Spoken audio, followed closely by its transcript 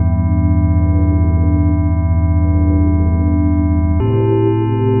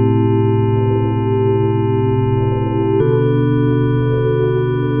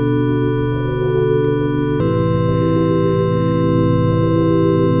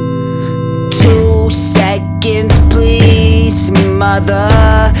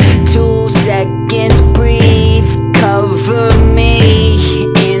brother. 2 seconds, breathe, cover me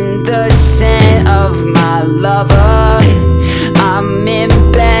in the scent of my lover. I'm in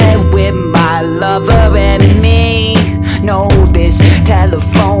bed with my lover and me. No, this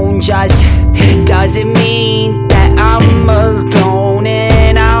telephone just doesn't mean that I'm alone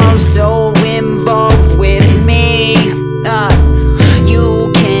and I'm so involved with me.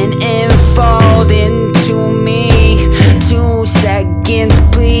 You can unfold into me. 2 seconds,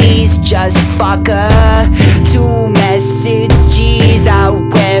 please, just fuck her. 2 messages, I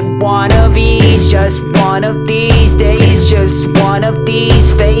read one of these. Just one of these days, just one of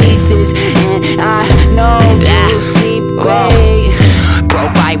these faces, and I know you'll sleep great.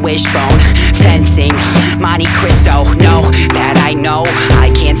 Broke my wishbone, fencing, Monte Cristo, no, that I know.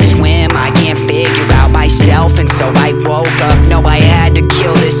 I can't swim, I can't figure out myself, and so I woke up. No, I had to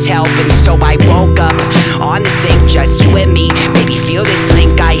kill this help, and so I woke up on the sink, just you and me. Baby, feel this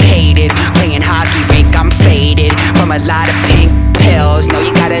link, I hate it. Playing hockey rink, I'm faded from a lot of pink pills. No,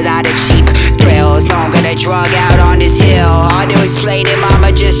 you got a lot of cheap thrills. No, I'm gonna drug out on this hill. Hard to explain it,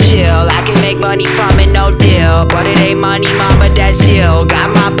 mama, just chill. I can make money from it, no deal, but it ain't money, mama, that's ill.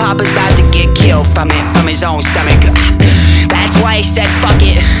 Got my papa's about to get killed from it, from his own stomach. That's why I said fuck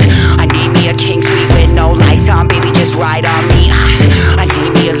it. I need me a king suite with no lights on, baby, just ride on me. I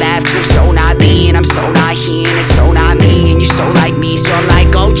need me a laugh, cause I'm so not lean, I'm so not he, and it's so not me. And you're so like me, so I'm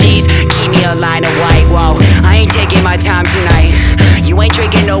like, oh geez, keep me a line of white. Whoa, I ain't taking my time tonight. You ain't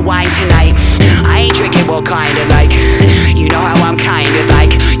drinking no wine tonight. I ain't drinking, well, kinda like, you know how I'm kinda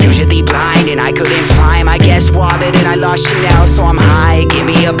like, usually blind and I couldn't find my guest wallet and I lost Chanel, so I'm high. Give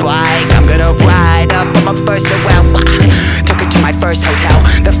me a bike, I'm gonna ride up on my first well. Took her to my first hotel,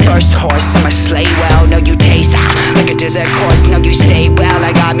 the first horse, I'm a sleigh well. No, you taste like a dessert course, no, you stay well.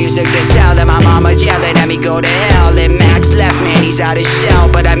 I got music to sell and my mama's yelling at me go to hell. And Max left, man, he's out his shell,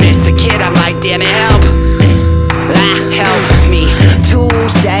 but I miss the kid, I'm like, damn it, help. Help me. 2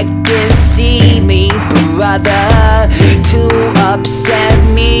 seconds, see me, brother. To upset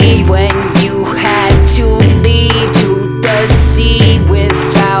me when you had to leave to the sea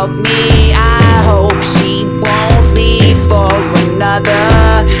without me. I hope she won't leave for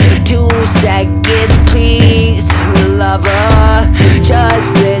another. 2 seconds, please, lover.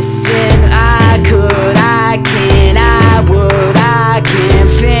 Just listen, I could, I can, I would, I can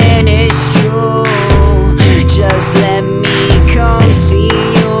finish you. Just let me come see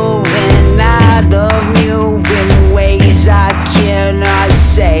you, and I love you in ways I cannot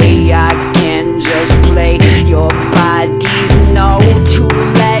say. I can just play your body's note to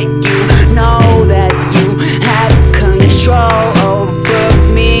let you know that you have control over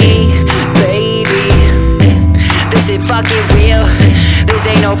me, baby. This ain't fucking real, this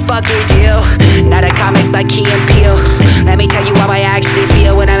ain't no fucking deal. Not a comic like Key and Peele. Let me tell you how I actually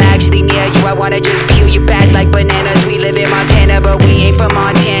feel when I'm actually near you. I wanna just peel you back like bananas. We live in Montana, but we ain't from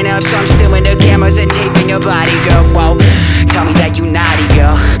Montana. So I'm still in the cameras and taping your body, girl. Whoa, tell me that you naughty,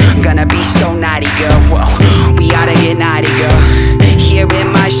 girl. I'm gonna be so naughty, girl. Whoa, we oughta get naughty, girl. Here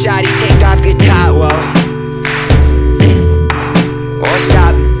in my shoddy, take off your top, whoa. Or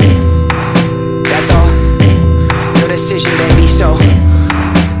stop. That's all. Your decision, baby, so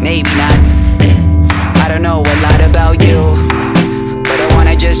maybe not. I don't know a lot about you, but I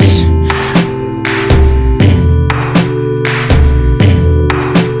wanna just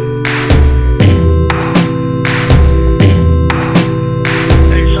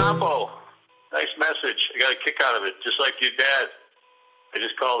Hey Sampo, nice message. I got a kick out of it, just like your dad. I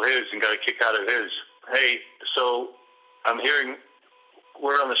just called his and got a kick out of his. Hey, so I'm hearing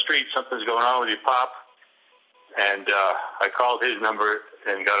word on the street something's going on with your pop, and I called his number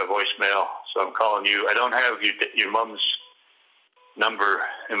and got a voicemail. So I'm calling you. I don't have your mom's number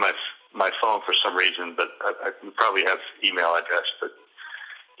in my phone for some reason, but I probably have email address. But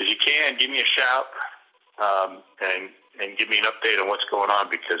if you can, give me a shout and give me an update on what's going on,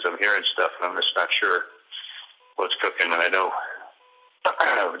 because I'm hearing stuff and I'm just not sure what's cooking. And I know,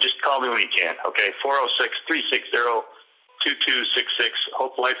 just call me when you can, okay? 406-360-2266.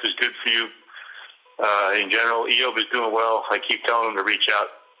 Hope life is good for you in general. Eob is doing well. I keep telling him to reach out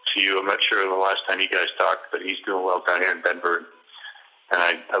to you. I'm not sure the last time you guys talked, but he's doing well down here in Denver. And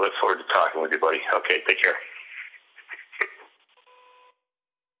I look forward to talking with you, buddy. Okay, take care.